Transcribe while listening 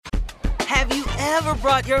ever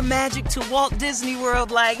brought your magic to Walt Disney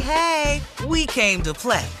World like, hey, we came to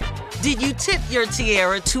play? Did you tip your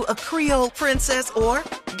tiara to a Creole princess or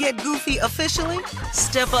get goofy officially?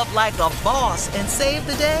 Step up like a boss and save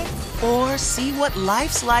the day? Or see what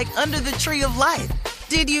life's like under the tree of life?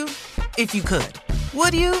 Did you? If you could.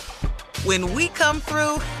 Would you? When we come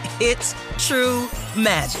through, it's true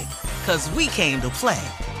magic. 'Cause we came to play.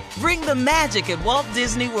 Bring the magic at Walt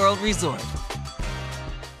Disney World Resort.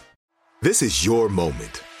 This is your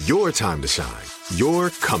moment, your time to shine, your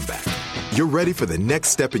comeback. You're ready for the next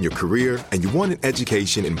step in your career, and you want an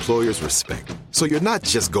education employers respect. So you're not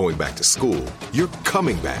just going back to school, you're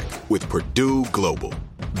coming back with Purdue Global.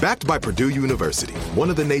 Backed by Purdue University, one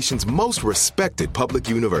of the nation's most respected public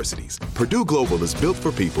universities, Purdue Global is built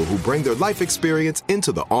for people who bring their life experience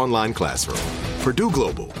into the online classroom. Purdue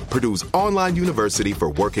Global, Purdue's online university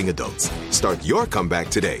for working adults. Start your comeback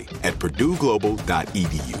today at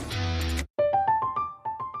purdueglobal.edu.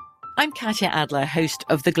 I'm Katya Adler, host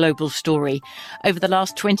of The Global Story. Over the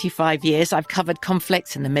last 25 years, I've covered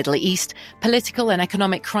conflicts in the Middle East, political and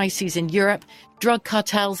economic crises in Europe, drug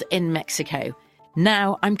cartels in Mexico.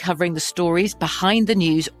 Now I'm covering the stories behind the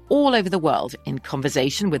news all over the world in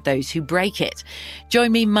conversation with those who break it.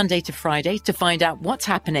 Join me Monday to Friday to find out what's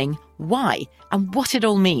happening, why, and what it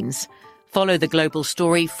all means. Follow The Global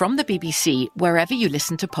Story from the BBC wherever you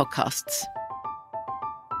listen to podcasts.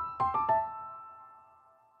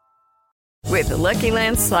 With the Lucky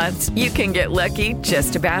Land Slots, you can get lucky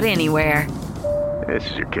just about anywhere. This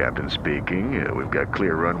is your captain speaking. We've got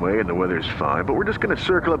clear runway and the weather's fine, but we're just going to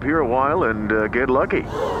circle up here a while and get lucky.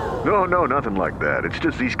 No, nothing like that. It's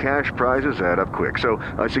just these cash prizes add up quick. So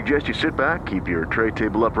I suggest you sit back, keep your tray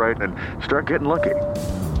table upright, and start getting lucky.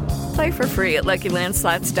 Play for free at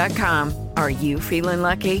LuckyLandSlots.com. Are you feeling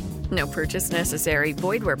lucky? No purchase necessary.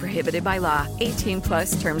 Void where prohibited by law.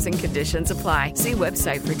 18+ terms and conditions apply. See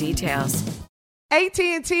website for details.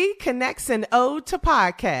 AT&T connects an ode to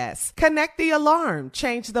podcasts. Connect the alarm.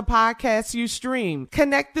 Change the podcast you stream.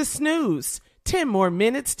 Connect the snooze. 10 more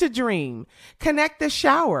minutes to dream. Connect the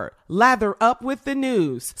shower. Lather up with the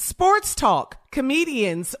news. Sports talk,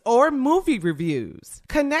 comedians, or movie reviews.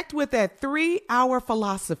 Connect with that 3-hour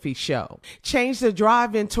philosophy show. Change the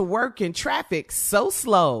drive into work in traffic so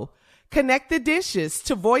slow. Connect the dishes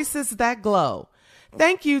to voices that glow.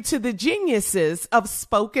 Thank you to the geniuses of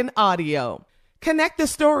spoken audio. Connect the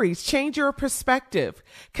stories, change your perspective.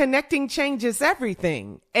 Connecting changes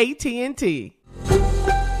everything. AT&T.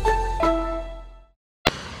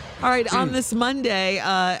 All right, on this Monday,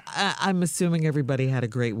 I'm assuming everybody had a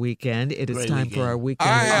great weekend. It is Great time weekend. for our weekend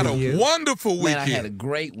I had review. a wonderful weekend. Man, I had a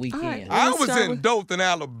great weekend. All right, I let's was start in with- Dothan,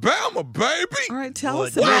 Alabama, baby. All right, tell Boy,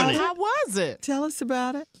 us about really? it. How was it? Tell us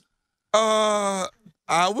about it. I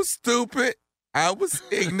was stupid. I was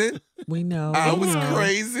ignorant. We know. I we was know.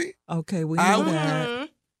 crazy. Okay, we I know was- that.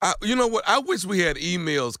 You know what? I wish we had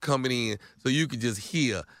emails coming in so you could just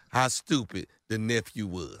hear how stupid the nephew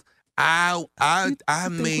was. I think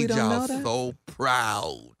we made don't y'all know that? so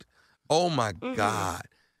proud. Oh my God.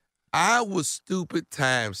 I was stupid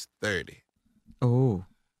times 30. Oh,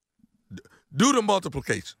 Do the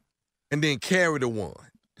multiplication and then carry the one.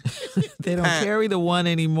 they don't carry the one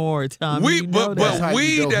anymore, Tommy. We you know but that.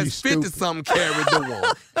 we you know that's he's 50 stupid. something carried the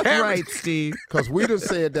one. Carry- Right, Steve. Because we done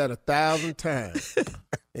said that 1,000 times.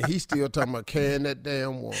 And he's still talking about carrying that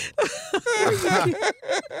damn one.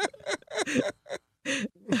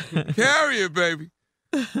 Carry it, baby.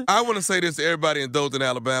 I want to say this to everybody in Dothan,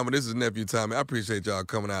 Alabama. This is Nephew Tommy. I appreciate y'all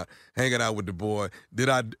coming out, hanging out with the boy. Did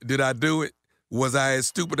I do it? Was I as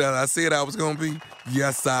stupid as I said I was going to be?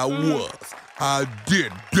 Yes, I was. I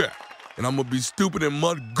did that. And I'm going to be stupid in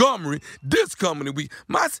Montgomery this coming week.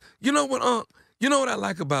 You know what I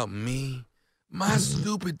like about me? My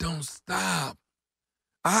stupid don't stop.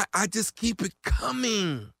 I just keep it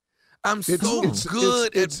coming. I'm so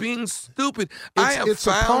good at being stupid. I have it's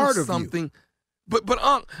a part found of you. something. But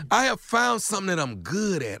Unc, I have found something that I'm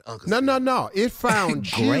good at, Uncle Steve. No. It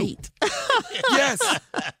found you. Great. Yes,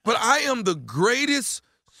 but I am the greatest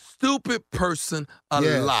stupid person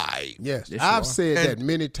alive. Yes, Yes, I've you are. said that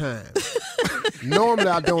many times. Normally,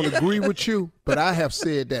 I don't agree with you, but I have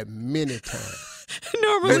said that many times.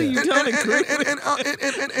 Normally, you don't agree. And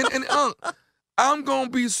I'm gonna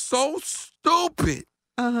be so stupid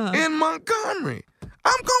in Montgomery.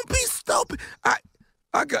 I'm gonna be stupid.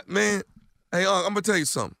 I got, man. Hey, I'm gonna tell you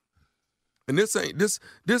something. And this ain't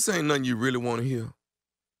nothing you really want to hear.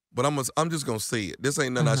 but I'm just gonna say it. This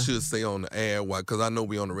ain't nothing I should say on the air, because I know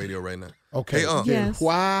we on the radio right now. Okay. Hey, then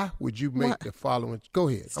why would you make the following? Go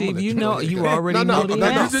ahead. Steve, you already know the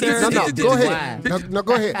answer. No, go ahead. No,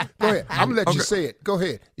 go ahead. Go ahead. I'm gonna let you say it. Go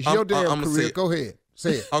ahead. It's your damn career. Go ahead.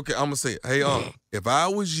 Say it. Okay, I'm gonna say it. Hey, if I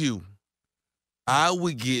was you, I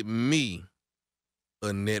would get me a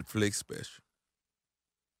Netflix special.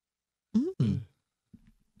 Mm.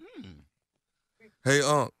 Hey,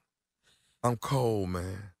 I'm cold,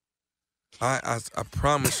 man. I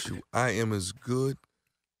promise you, I am as good.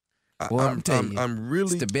 I'm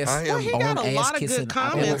really the best. Well, he got a lot of good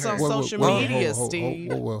comments on social media,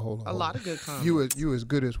 Steve. Hold on. A lot of good comments. You as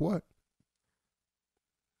good as what?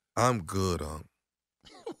 I'm good,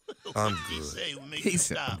 I'm good. He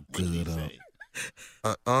said, I'm good,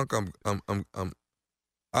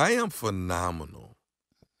 I am phenomenal.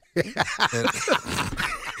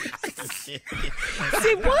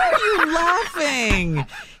 See, why are you laughing?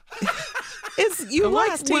 You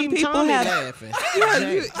like when people have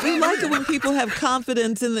you like it when people have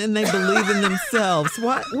confidence and they believe in themselves.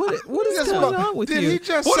 What is going on with did you? He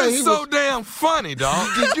just what say is so damn funny, dog?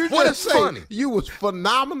 Did you what just is say funny? You was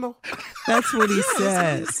phenomenal? That's what he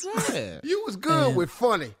said. You was good with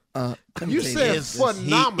funny. You said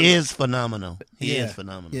phenomenal. He is phenomenal. He is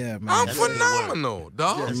phenomenal. Yeah, man. I'm phenomenal,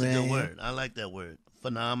 dog. That's a good word. I like that word.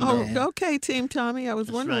 Phenomenal. Oh, okay, Team Tommy. I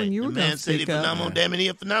was wondering when you were going to speak up. The man said phenomenal. Damn it, he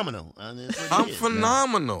phenomenal. I'm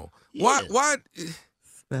phenomenal. Yes. Why?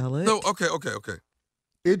 Spell it. No, okay.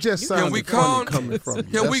 It just sounded funny coming from you.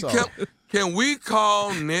 Can we call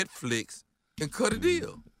Netflix and cut a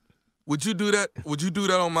deal? Would you do that? Would you do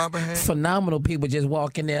that on my behalf? Phenomenal people just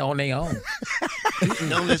walk in there on their own.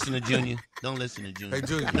 Don't listen to Junior. Hey,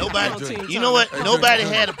 Junior. Nobody. You know what? Nobody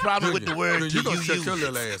had a problem with the word Junior, till you you shut use your it.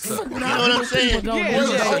 little ass up. You know what I'm saying? You know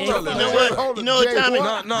what? You know what, Tommy?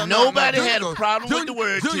 Nobody had a problem with the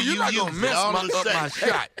word till Junior, you you're not use gonna it. mess All of a up my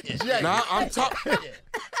sudden. shot. Now I'm talking.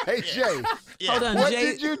 Hey, Jay. Hold on, What Jay.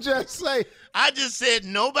 did you just say? I just said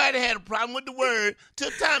nobody had a problem with the word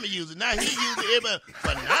till Tommy used it. Now he used it. Everybody,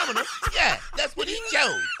 phenomenal. Yeah, that's what he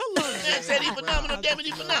chose. Man said he phenomenal. Damn it,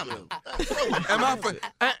 he phenomenal.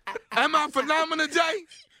 Am I phenomenal, Jay?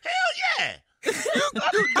 Hell yeah. You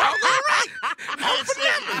dog, all right. I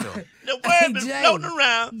said, the word been Jay, floating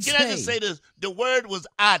around. Can I just Jay. say this? The word was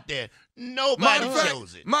out there. Nobody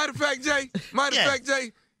chose it. Matter of fact, Jay,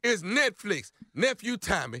 is Netflix. Nephew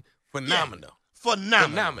Tommy, phenomenal.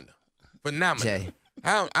 Phenomenal. Jay.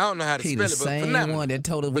 I don't know how to He spell the it, but same phenomenal. one that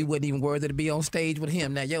told us we wasn't even worthy to be on stage with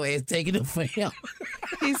him. Now your ass taking it for him.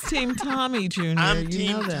 He's Team Tommy Jr. I'm you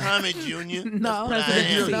Team know that. Tommy Jr. No, That's what I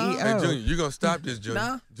President am. CEO. Hey, Junior, you gonna stop this, Junior?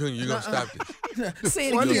 No. Junior, you gonna stop this? Say it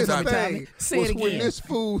again, Funniest Tommy. thing Say was it when again. this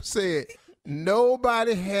fool said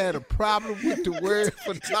nobody had a problem with the word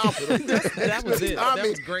phenomenal. That was it. That Tommy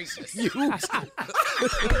was great. used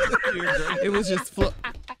It was just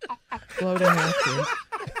floating out there.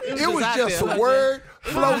 It was just a word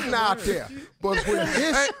floating out there. But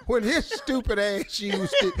when his stupid ass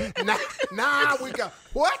used it, now we got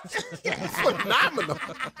what? Phenomenal.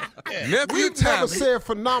 Nephew We've never Tommy. said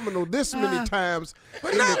phenomenal this many times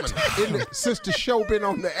since the show been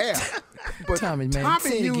on the air. But Tommy, man,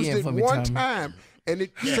 say it used again it for me, one Tommy. time, and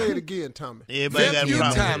say it again, Tommy. Everybody got a Nephew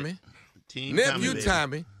problem. Tommy. Team Nephew baby.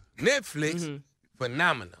 Tommy. Netflix.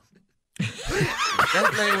 Phenomenal. That's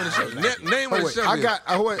the name of the show. Name of the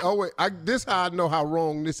show. Wait. This how I know how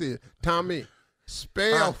wrong this is. Tommy,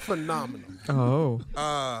 spell phenomenal. Oh.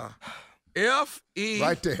 F-E.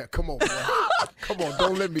 Right there. Come on, boy. Come on,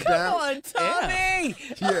 don't let me down. Come on, Tommy.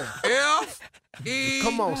 Yeah. F-E.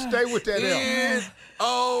 Come on, stay with that F.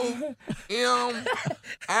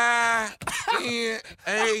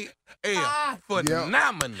 N-O-M-I-N-A-L.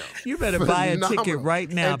 Phenomenal. You better buy a ticket Phenomenal. right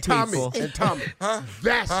now, and Tommy, people. And Tommy,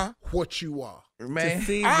 that's what you are. Man. To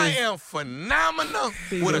see I this- am phenomenal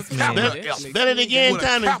with a this capital man. F. Spell it again, With a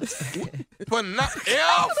Tommy.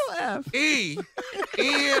 He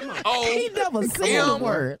never said the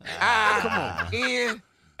word.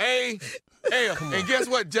 F-E-N-O-M-I-N-A-L. And guess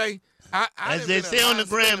what, Jay? As they say on the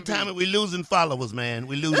gram, Tommy, we losing followers, man.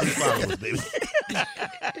 We losing followers, baby.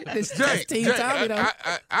 That's Jay, Team Tommy, though.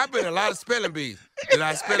 I've been a lot of spelling bees. Did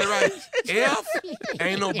I spell it right? F,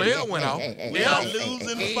 ain't no bell went off. We are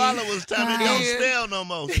losing followers, Tommy. Don't spell no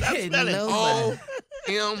more. Stop spelling.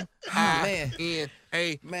 O-M-I-N-A-L.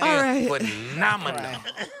 All right. Phenomenal.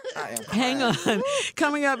 Hang on.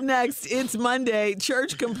 Coming up next, it's Monday.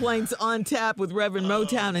 Church complaints on tap with Reverend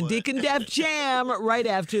Motown and Deacon Def Jam right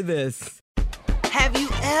after this. Have you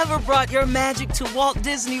ever brought your magic to Walt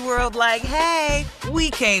Disney World like, hey, we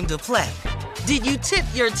came to play? Did you tip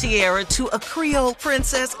your tiara to a Creole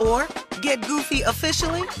princess or Get goofy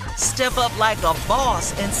officially? Step up like a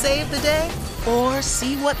boss and save the day? Or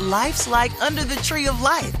see what life's like under the tree of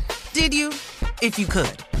life? Did you? If you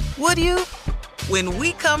could. Would you? When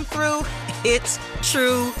we come through, it's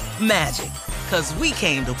true magic. 'Cause we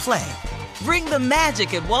came to play. Bring the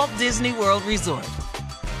magic at Walt Disney World Resort.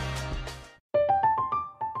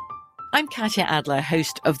 I'm Katya Adler,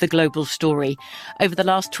 host of The Global Story. Over the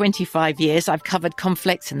last 25 years, I've covered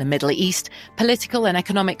conflicts in the Middle East, political and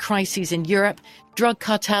economic crises in Europe, drug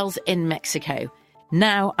cartels in Mexico.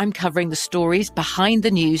 Now I'm covering the stories behind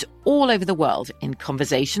the news all over the world in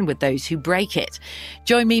conversation with those who break it.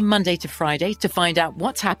 Join me Monday to Friday to find out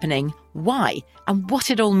what's happening, why, and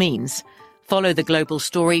what it all means. Follow The Global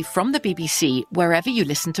Story from the BBC wherever you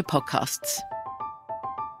listen to podcasts.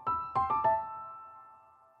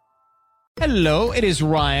 Hello, it is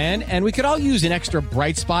Ryan, and we could all use an extra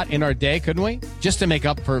bright spot in our day, couldn't we? Just to make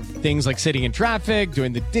up for things like sitting in traffic,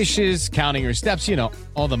 doing the dishes, counting your steps, you know,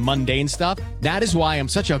 all the mundane stuff. That is why I'm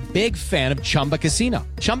such a big fan of Chumba Casino.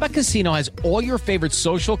 Chumba Casino has all your favorite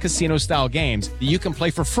social casino-style games that you can play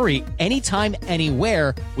for free anytime,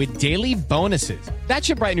 anywhere with daily bonuses. That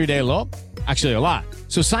should brighten your day a little. Actually, a lot.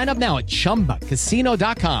 So sign up now at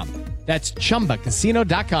ChumbaCasino.com. That's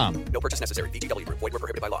ChumbaCasino.com. No purchase necessary. VGW. Void where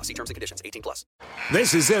prohibited by law. See terms and conditions. 18+.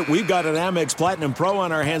 This is it. We've got an Amex Platinum Pro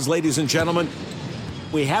on our hands, ladies and gentlemen.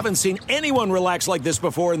 We haven't seen anyone relax like this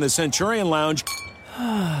before in the Centurion Lounge.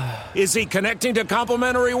 Is he connecting to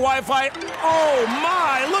complimentary Wi-Fi? Oh,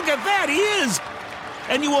 my. Look at that. He is.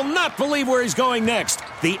 And you will not believe where he's going next.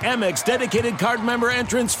 The Amex dedicated card member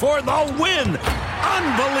entrance for the win.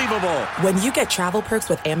 Unbelievable. When you get travel perks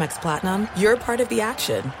with Amex Platinum, you're part of the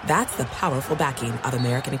action. That's the powerful backing of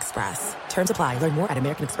American Express. Terms apply. Learn more at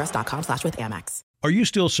americanexpress.com/withAmex. Are you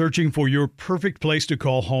still searching for your perfect place to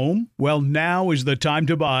call home? Well, now is the time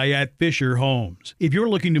to buy at Fisher Homes. If you're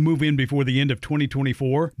looking to move in before the end of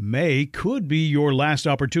 2024, May could be your last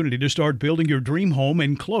opportunity to start building your dream home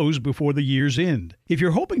and close before the year's end. If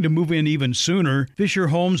you're hoping to move in even sooner, Fisher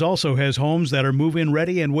Homes also has homes that are move-in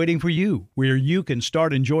ready and waiting for you, where you can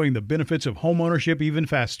start enjoying the benefits of homeownership even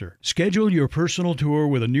faster. Schedule your personal tour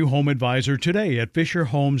with a new home advisor today at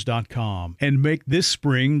FisherHomes.com and make this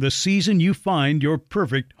spring the season you find your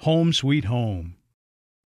perfect home sweet home.